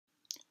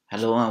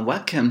Hello and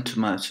welcome to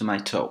my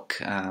talk.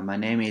 My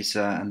name is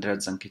Andrea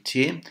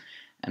Zanchetti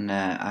and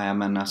I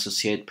am an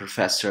associate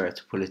professor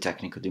at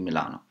Politecnico di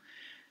Milano.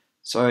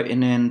 So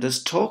in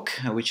this talk,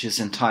 which is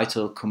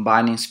entitled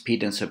Combining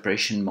Speed and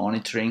Separation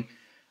Monitoring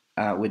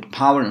with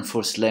Power and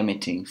Force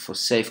Limiting for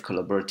Safe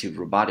Collaborative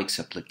Robotics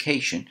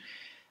Application,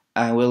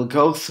 I will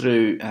go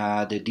through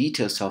the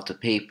details of the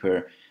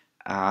paper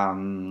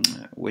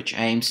which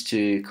aims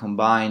to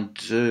combine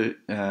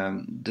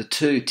the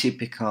two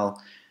typical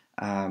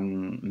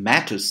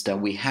methods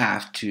that we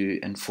have to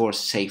enforce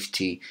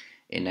safety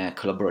in a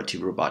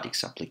collaborative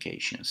robotics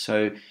application.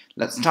 So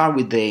let's start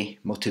with the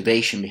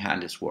motivation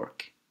behind this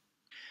work.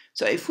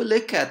 So if we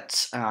look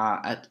at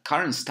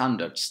current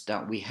standards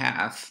that we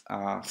have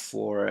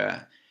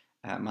for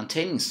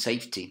maintaining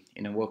safety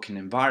in a working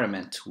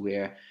environment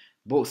where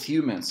both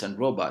humans and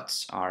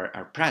robots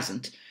are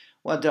present,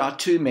 well, there are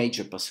two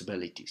major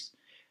possibilities.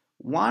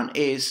 One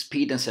is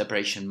speed and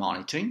separation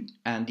monitoring,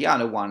 and the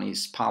other one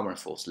is power and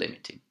force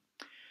limiting.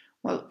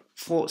 Well,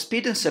 for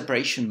speed and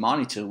separation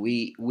monitor,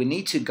 we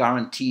need to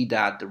guarantee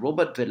that the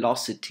robot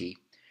velocity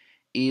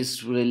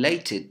is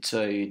related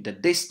to the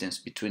distance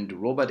between the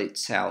robot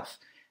itself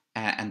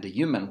and the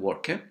human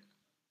worker,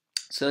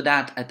 so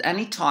that at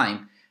any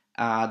time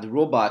the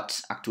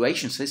robot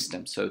actuation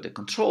system, so the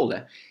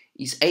controller,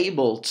 is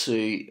able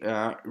to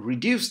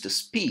reduce the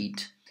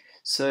speed.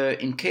 So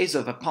in case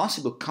of a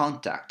possible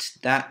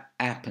contact, that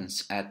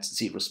happens at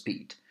zero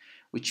speed,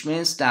 which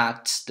means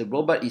that the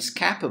robot is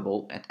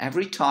capable at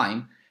every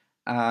time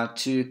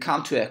to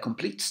come to a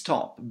complete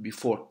stop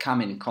before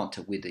coming in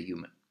contact with the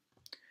human.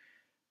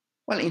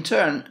 Well, in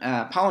turn,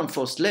 power and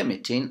force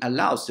limiting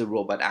allows the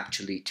robot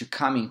actually to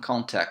come in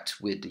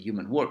contact with the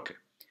human worker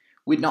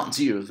with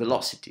non-zero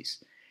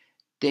velocities.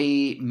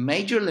 The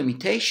major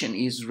limitation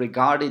is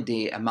regarding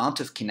the amount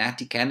of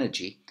kinetic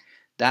energy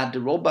that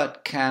the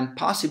robot can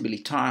possibly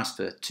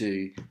transfer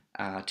to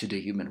the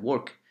human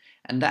worker.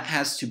 And that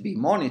has to be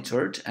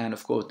monitored, and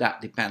of course that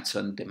depends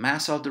on the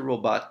mass of the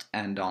robot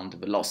and on the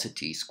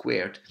velocity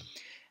squared.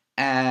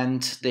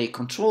 And the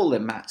controller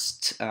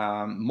must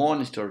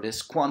monitor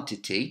this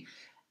quantity,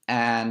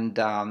 and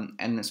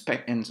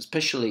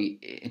especially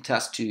it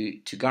has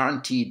to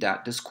guarantee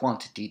that this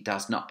quantity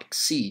does not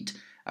exceed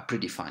a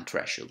predefined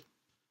threshold.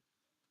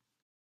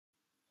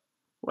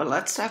 Well,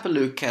 let's have a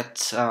look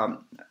at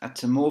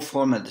a more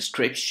formal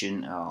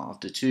description of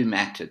the two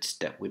methods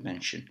that we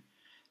mentioned.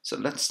 So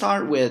let's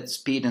start with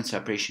speed and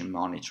separation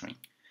monitoring.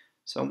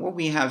 So what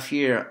we have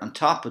here on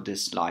top of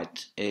this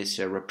slide is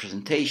a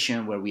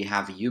representation where we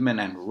have a human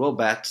and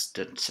robots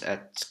that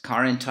at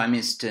current time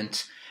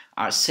instant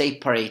are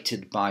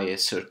separated by a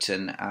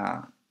certain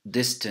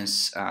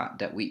distance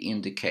that we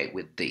indicate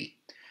with D.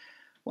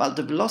 Well,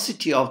 the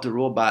velocity of the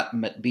robot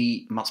must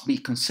be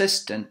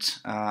consistent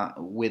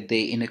with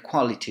the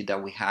inequality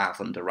that we have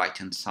on the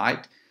right-hand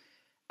side,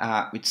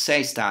 which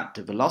says that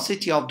the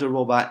velocity of the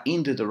robot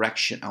in the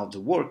direction of the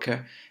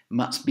worker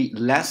must be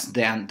less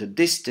than the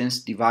distance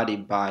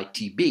divided by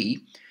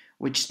TB,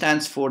 which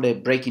stands for the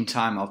braking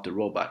time of the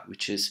robot,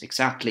 which is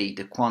exactly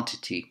the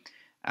quantity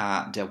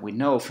that we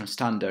know from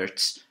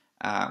standards,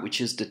 which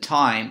is the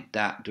time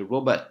that the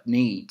robot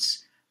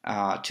needs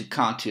to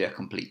come to a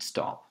complete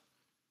stop.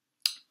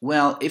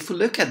 Well, if we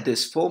look at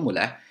this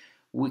formula,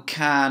 we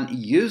can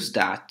use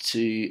that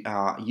to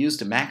use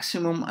the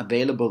maximum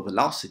available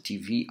velocity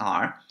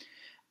VR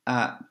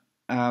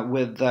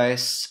with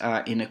this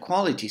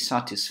inequality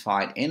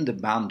satisfied in the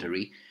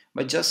boundary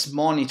by just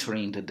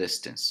monitoring the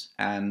distance.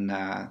 And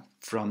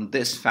from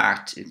this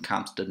fact, it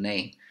comes the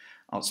name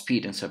of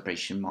speed and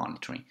separation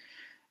monitoring.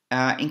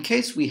 In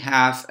case we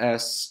have a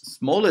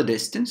smaller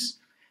distance,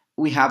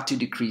 we have to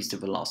decrease the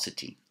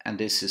velocity. And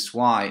this is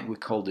why we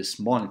call this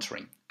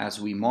monitoring, as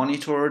we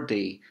monitor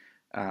the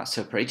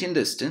separating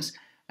distance,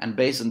 and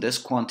based on this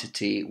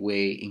quantity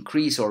we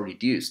increase or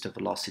reduce the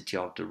velocity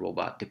of the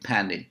robot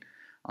depending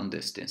on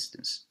this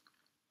distance.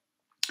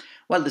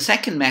 Well, the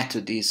second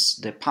method is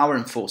the power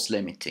and force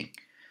limiting.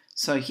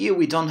 So here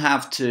we don't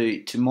have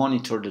to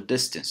monitor the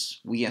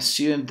distance. We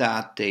assume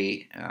that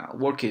the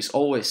worker is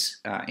always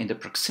in the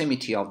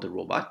proximity of the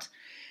robot,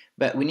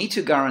 but we need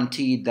to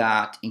guarantee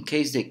that in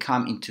case they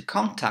come into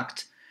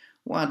contact,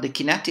 well, the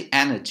kinetic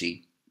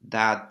energy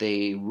that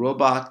the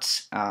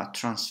robot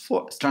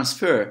transfers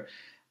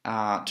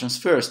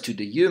to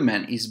the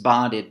human is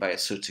bounded by a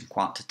certain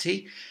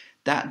quantity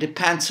that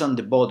depends on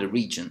the body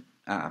region,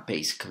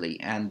 basically,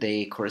 and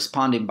the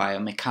corresponding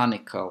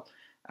biomechanical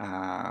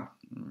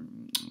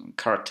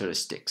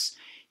characteristics.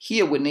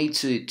 Here we need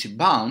to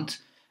bound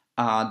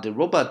the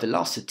robot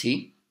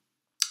velocity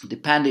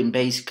depending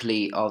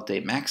basically of the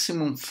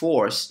maximum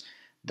force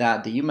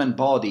that the human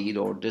body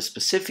or the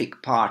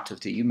specific part of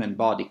the human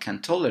body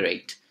can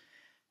tolerate,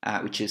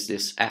 which is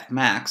this F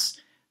max,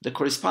 the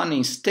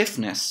corresponding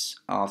stiffness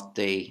of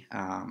the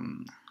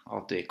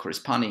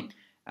corresponding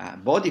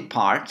body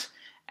part,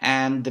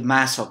 and the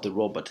mass of the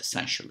robot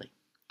essentially.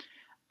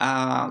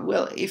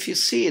 Well, if you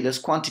see, this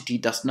quantity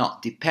does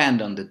not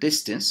depend on the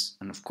distance,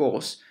 and of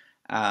course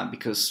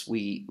because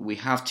we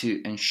have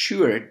to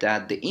ensure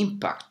that the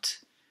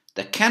impact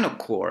that can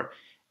occur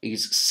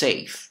is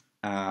safe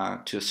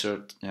to a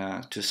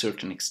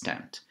certain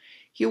extent.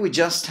 Here we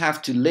just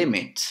have to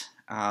limit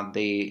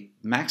the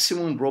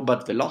maximum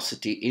robot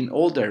velocity in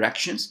all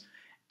directions,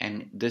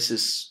 and this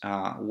is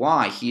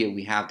why here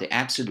we have the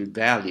absolute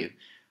value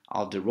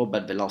of the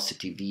robot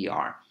velocity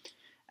VR.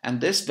 And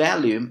this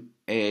value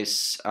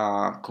is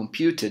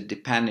computed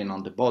depending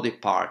on the body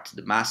part,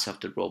 the mass of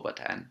the robot,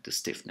 and the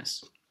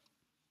stiffness.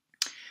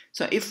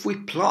 So if we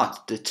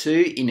plot the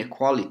two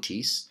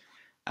inequalities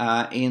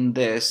in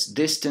this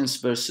distance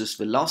versus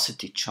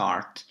velocity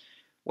chart,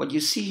 what you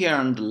see here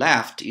on the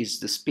left is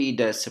the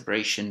speed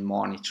separation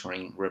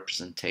monitoring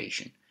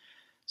representation.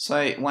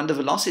 So when the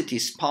velocity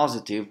is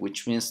positive,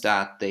 which means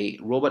that the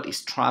robot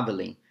is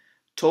traveling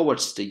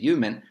towards the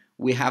human,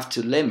 we have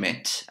to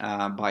limit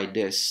by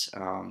this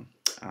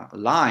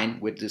line,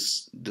 with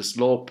the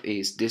slope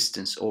is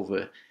distance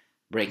over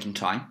braking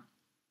time,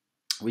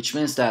 which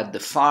means that the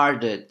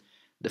farther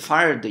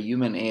the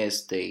human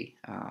is, the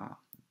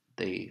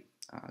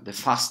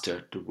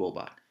faster the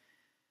robot.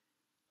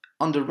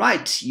 On the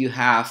right, you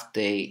have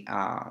the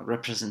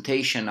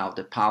representation of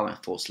the power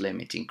and force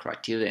limiting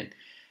criterion,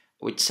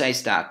 which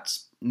says that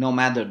no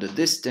matter the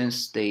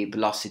distance, the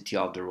velocity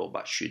of the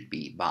robot should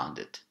be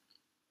bounded.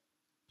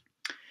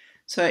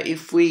 So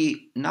if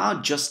we now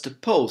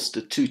juxtapose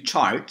the two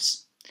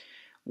charts,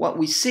 what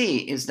we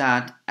see is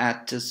that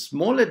at a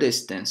smaller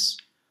distance,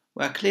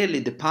 where clearly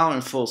the power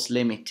and force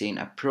limiting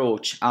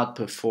approach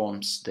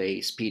outperforms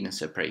the speed and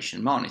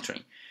separation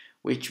monitoring,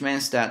 which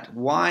means that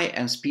Y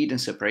and speed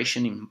and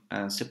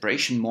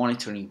separation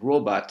monitoring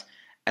robot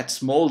at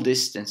small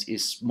distance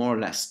is more or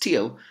less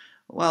still,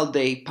 while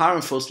the power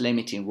and force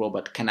limiting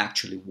robot can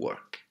actually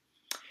work.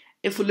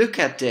 If we look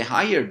at the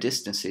higher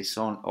distances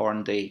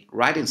on the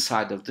right-hand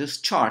side of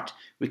this chart,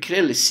 we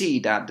clearly see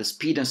that the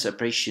speed and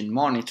separation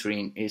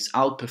monitoring is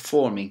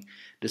outperforming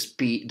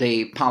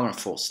the power and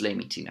force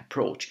limiting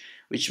approach,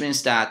 which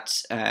means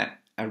that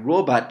a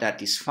robot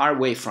that is far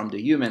away from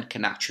the human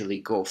can actually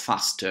go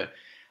faster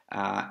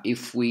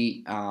if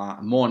we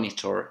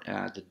monitor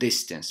the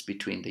distance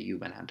between the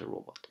human and the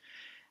robot.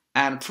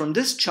 And from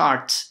this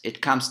chart,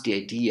 it comes the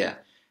idea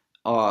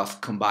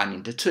of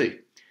combining the two.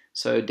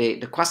 So the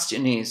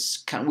question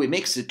is, can we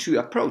mix the two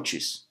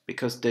approaches?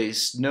 Because there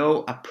is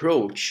no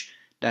approach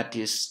that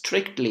is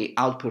strictly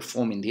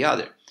outperforming the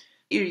other.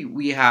 Here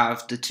we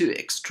have the two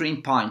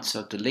extreme points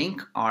of the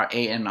link, RA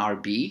and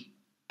RB,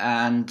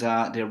 and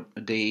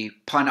the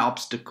point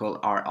obstacle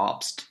R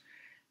obst.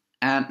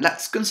 And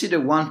let's consider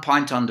one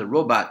point on the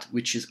robot,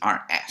 which is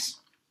RS.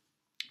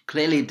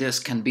 Clearly, this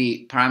can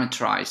be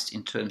parameterized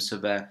in terms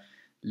of a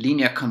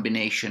linear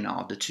combination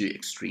of the two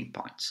extreme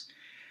points.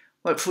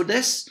 But for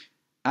this,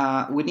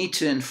 we need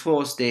to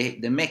enforce the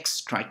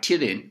mixed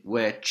criterion,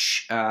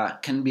 which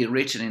can be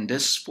written in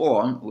this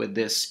form with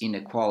this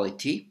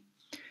inequality,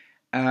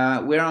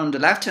 where on the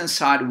left-hand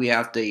side we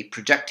have the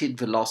projected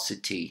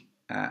velocity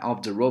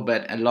of the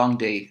robot along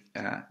the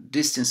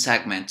distance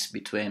segment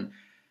between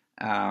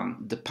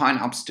the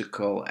point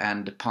obstacle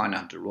and the point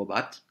of the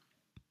robot.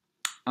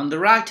 On the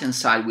right-hand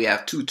side we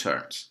have two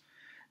terms.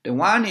 The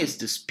one is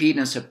the speed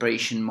and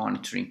separation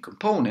monitoring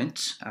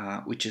component,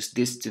 which is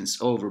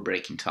distance over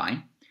braking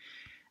time.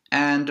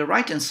 And the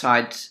right-hand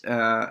side,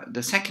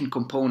 the second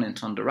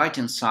component on the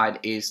right-hand side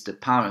is the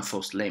power and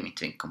force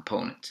limiting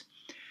component,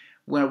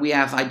 where we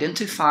have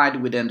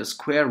identified within the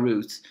square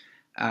root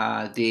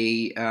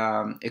the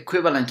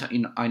equivalent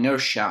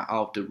inertia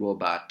of the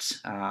robot,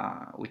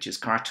 which is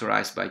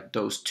characterized by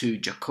those two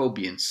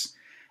Jacobians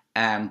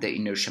and the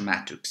inertia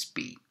matrix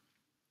P,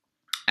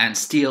 and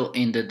still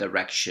in the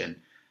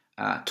direction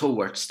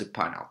towards the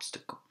point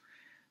obstacle.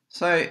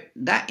 So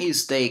that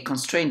is the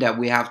constraint that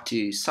we have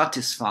to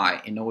satisfy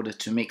in order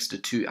to mix the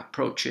two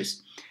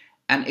approaches.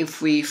 And if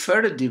we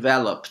further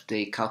develop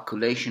the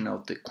calculation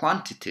of the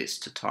quantities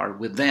that are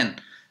within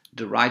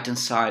the right-hand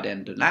side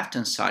and the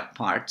left-hand side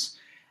parts,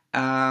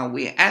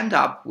 we end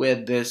up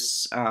with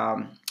this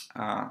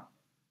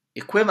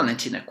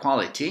equivalent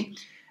inequality,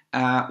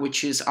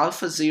 which is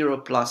alpha 0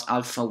 plus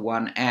alpha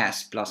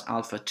 1s plus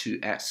alpha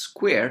 2s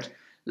squared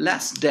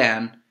less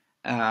than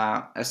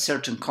a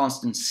certain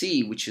constant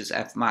c, which is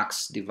f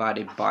max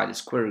divided by the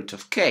square root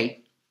of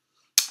k,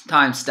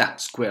 times that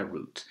square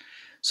root.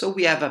 So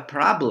we have a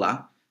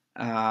parabola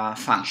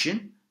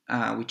function,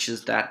 which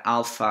is that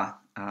alpha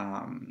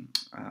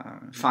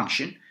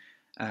function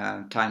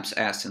times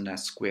s and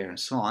s squared and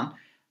so on,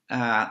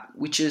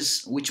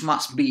 which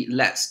must be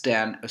less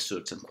than a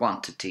certain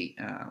quantity,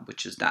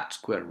 which is that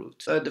square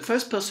root. So the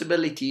first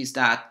possibility is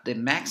that the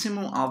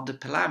maximum of the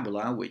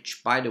parabola,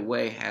 which by the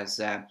way has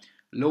a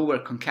lower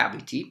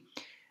concavity,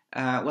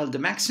 well, the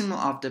maximum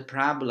of the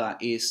parabola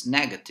is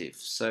negative,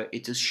 so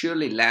it is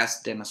surely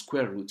less than a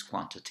square root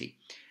quantity,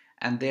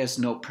 and there's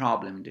no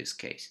problem in this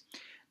case.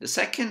 The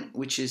second,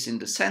 which is in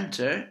the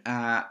center,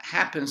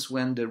 happens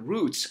when the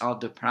roots of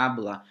the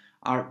parabola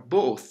are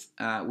both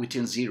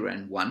within 0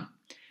 and 1,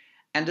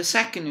 and the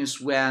second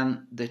is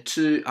when the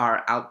two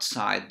are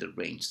outside the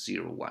range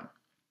 0, 1.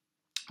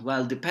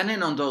 Well,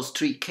 depending on those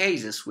three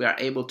cases, we are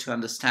able to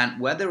understand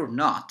whether or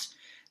not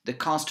the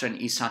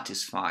constraint is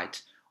satisfied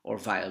or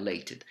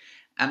violated.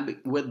 And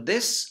with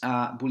this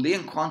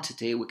Boolean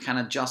quantity, we can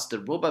adjust the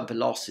robot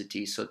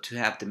velocity so to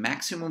have the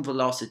maximum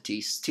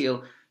velocity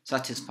still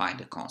satisfy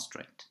the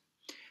constraint.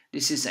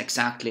 This is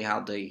exactly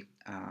how the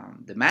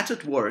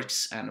method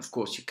works, and of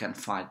course you can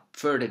find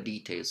further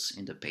details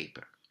in the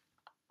paper.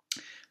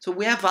 So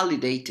we have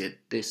validated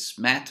this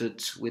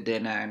method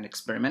within an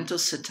experimental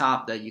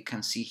setup that you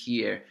can see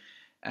here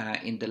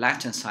in the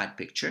left-hand side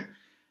picture.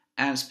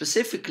 And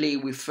specifically,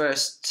 we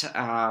first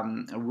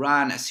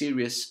run a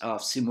series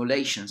of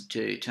simulations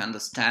to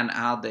understand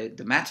how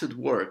the method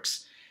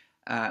works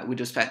with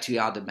respect to the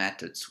other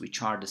methods,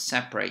 which are the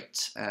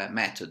separate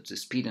methods, the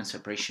speed and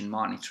separation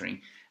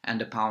monitoring, and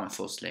the power and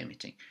force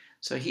limiting.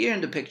 So here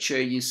in the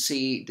picture, you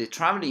see the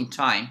traveling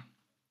time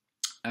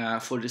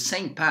for the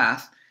same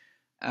path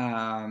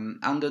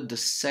under the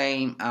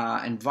same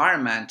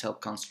environmental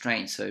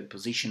constraints, so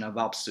position of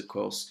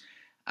obstacles,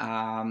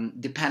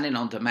 depending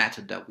on the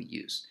method that we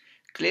use.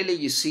 Clearly,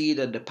 you see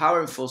that the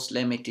power and force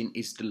limiting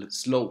is the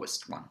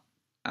slowest one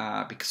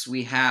because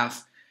we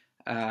have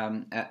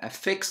a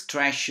fixed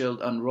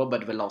threshold on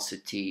robot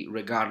velocity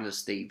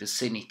regardless the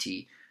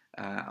vicinity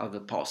of a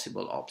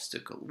possible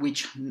obstacle,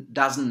 which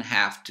doesn't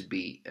have to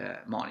be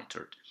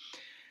monitored.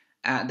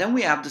 Then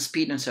we have the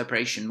speed and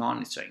separation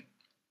monitoring.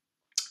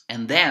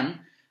 And then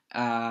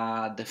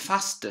the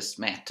fastest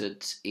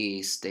method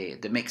is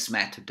the mixed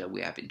method that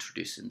we have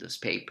introduced in this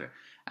paper.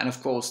 And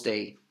of course,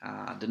 the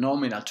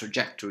nominal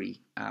trajectory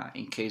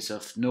in case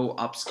of no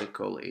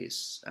obstacle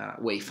is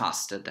way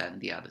faster than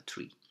the other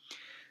three.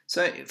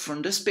 So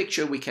from this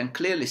picture, we can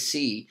clearly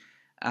see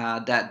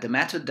that the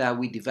method that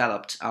we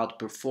developed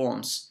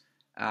outperforms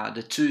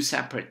the two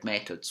separate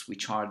methods,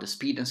 which are the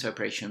speed and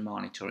separation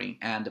monitoring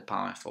and the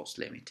power and force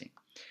limiting.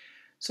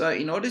 So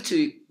in order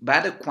to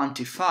better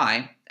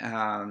quantify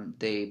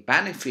the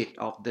benefit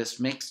of this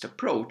mixed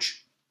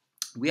approach,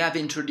 we have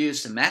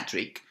introduced a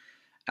metric,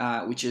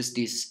 which is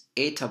this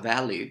eta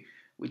value,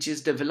 which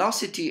is the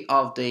velocity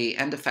of the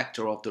end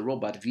effector of the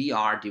robot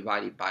VR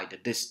divided by the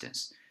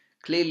distance.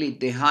 Clearly,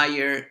 the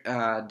higher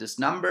this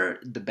number,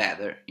 the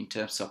better in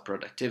terms of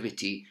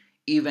productivity,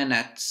 even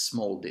at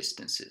small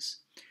distances.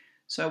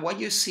 So what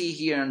you see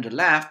here on the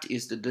left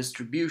is the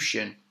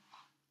distribution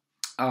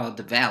of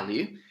the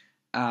value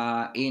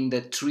in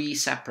the three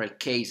separate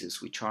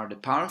cases, which are the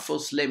power and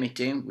force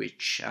limiting,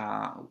 which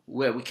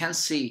where we can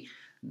see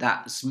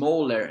that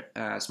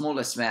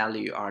smallest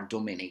value are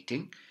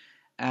dominating.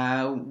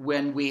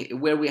 Where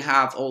we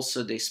have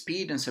also the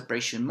speed and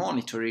separation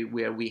monitoring,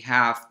 where we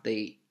have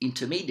the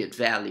intermediate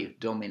value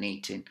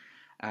dominating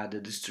the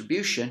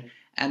distribution,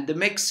 and the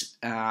mixed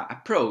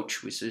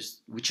approach, which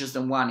is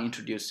the one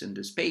introduced in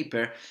this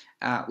paper,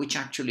 which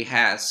actually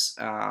has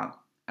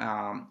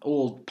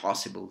all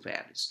possible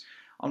values.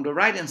 On the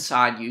right hand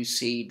side, you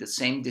see the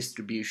same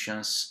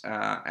distributions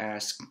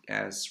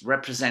as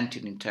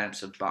represented in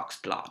terms of box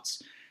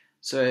plots.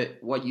 So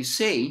what you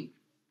see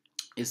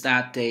is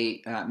that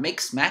the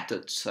mixed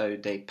method, so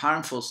the power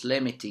and force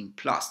limiting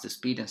plus the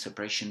speed and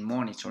separation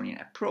monitoring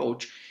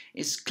approach,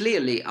 is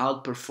clearly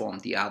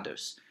outperformed the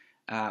others,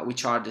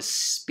 which are the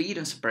speed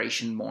and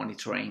separation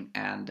monitoring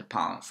and the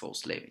power and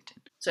force limiting.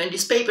 So in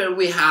this paper,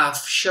 we have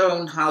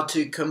shown how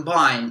to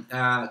combine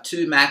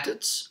two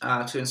methods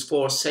to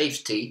enforce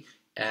safety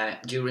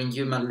during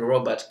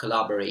human-robot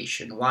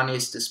collaboration. One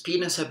is the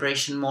speed and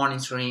separation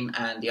monitoring,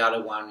 and the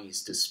other one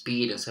is the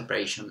speed and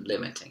separation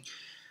limiting.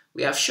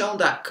 We have shown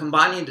that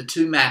combining the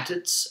two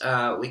methods,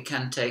 we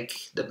can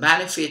take the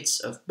benefits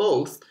of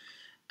both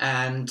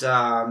and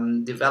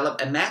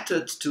develop a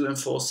method to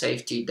enforce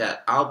safety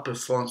that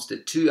outperforms the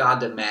two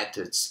other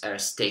methods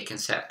as taken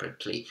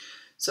separately.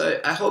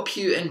 So I hope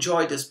you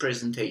enjoyed this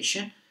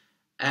presentation.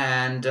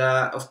 And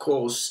of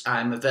course,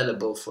 I'm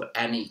available for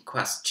any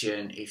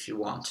question if you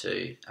want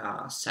to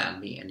send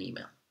me an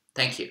email.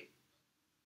 Thank you.